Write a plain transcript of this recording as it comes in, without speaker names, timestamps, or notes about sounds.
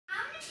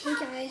Hey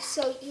guys,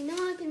 so you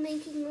know I've been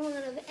making a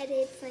lot of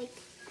edits like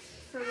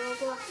for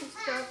Roblox and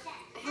stuff.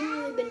 I haven't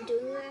really been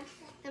doing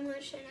that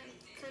much, and I'm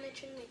kind of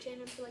turning my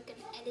channel to like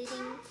an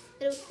editing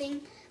little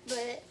thing.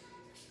 But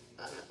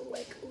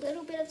like a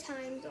little bit of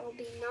times I'll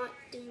be not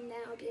doing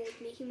that. I'll be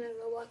like making my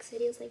Roblox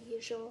videos like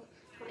usual,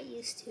 how I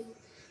used to.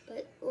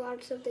 But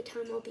lots of the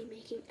time I'll be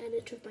making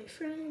edits with my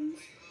friends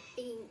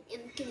and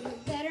getting them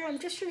better. I'm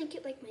just trying to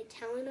get like my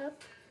talent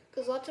up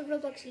because lots of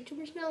Roblox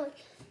YouTubers now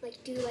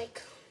like do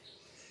like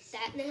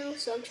that now,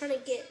 so I'm trying to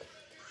get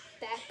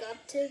back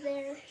up to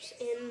there.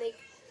 And like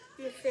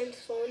my friend's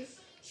phone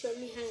showed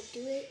me how to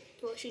do it.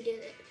 Well, she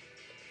didn't.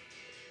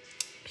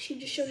 She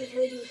just showed me how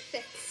to do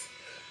effects.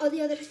 All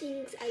the other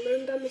things I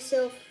learned by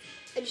myself.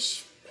 I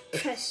just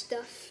press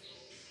stuff.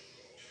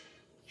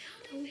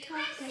 Don't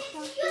talk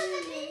about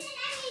it.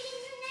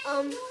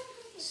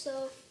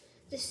 So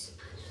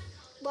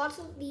lots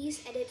of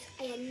these edits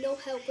I had no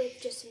help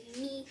with, just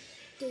me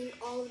doing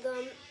all of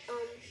them.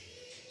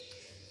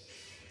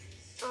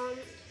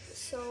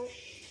 So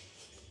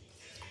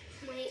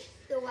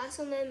the last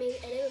one that I made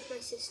edit with my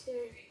sister,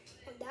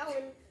 that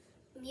one,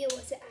 Mia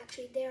wasn't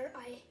actually there.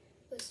 I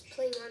was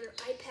playing on her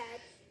iPad,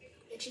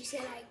 and she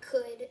said I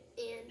could,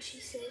 and she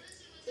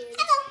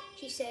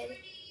said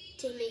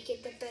to make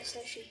it the best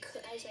as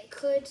I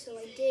could, so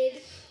I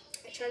did.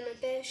 I tried my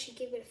best. She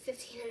gave it a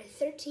 15 out of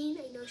 13.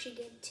 I know she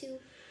did 2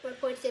 more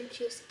points than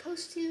she was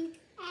supposed to.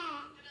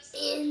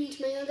 And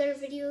my other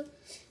video,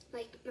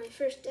 like my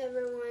first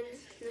ever one,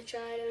 and I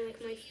tried, and like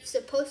my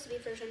supposed to be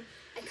first one,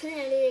 I couldn't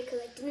edit it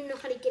because I didn't know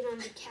how to get on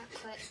the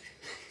CapCut.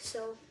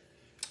 So,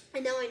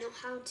 and now I know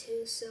how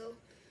to. So,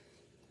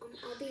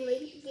 I'll be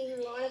making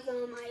a lot of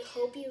them. I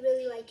hope you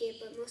really like it,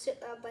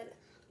 but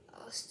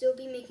I'll still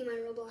be making my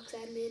Roblox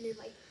admin and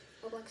like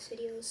Roblox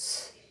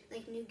videos,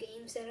 like new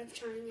games that I'm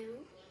trying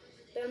out.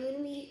 But I'm gonna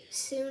be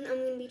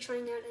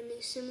trying out a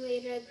new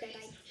simulator that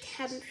I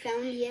haven't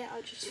found yet.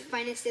 I'll just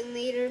find a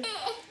simulator.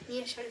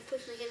 Yeah, try to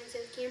push my hand into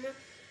the camera.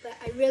 But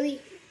I really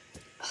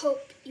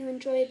hope you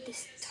enjoyed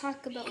this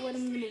talk about what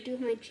I'm gonna do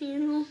with my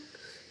channel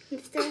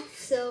and stuff.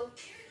 So,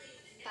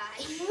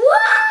 bye.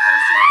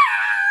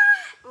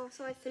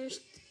 Also, I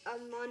finished a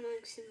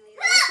lawnmowing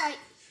simulator.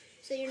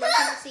 So you're not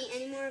gonna see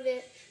any more of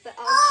it. But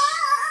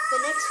the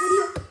next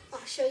video,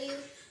 I'll show you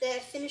that I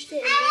finished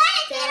it and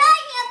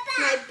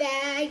my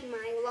bag,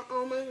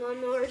 all my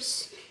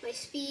lawnmowers, my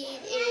speed,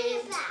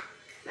 and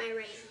my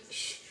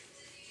range.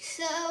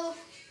 So,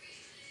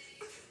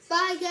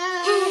 bye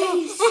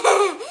guys.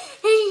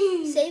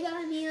 Say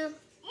bye, Mia.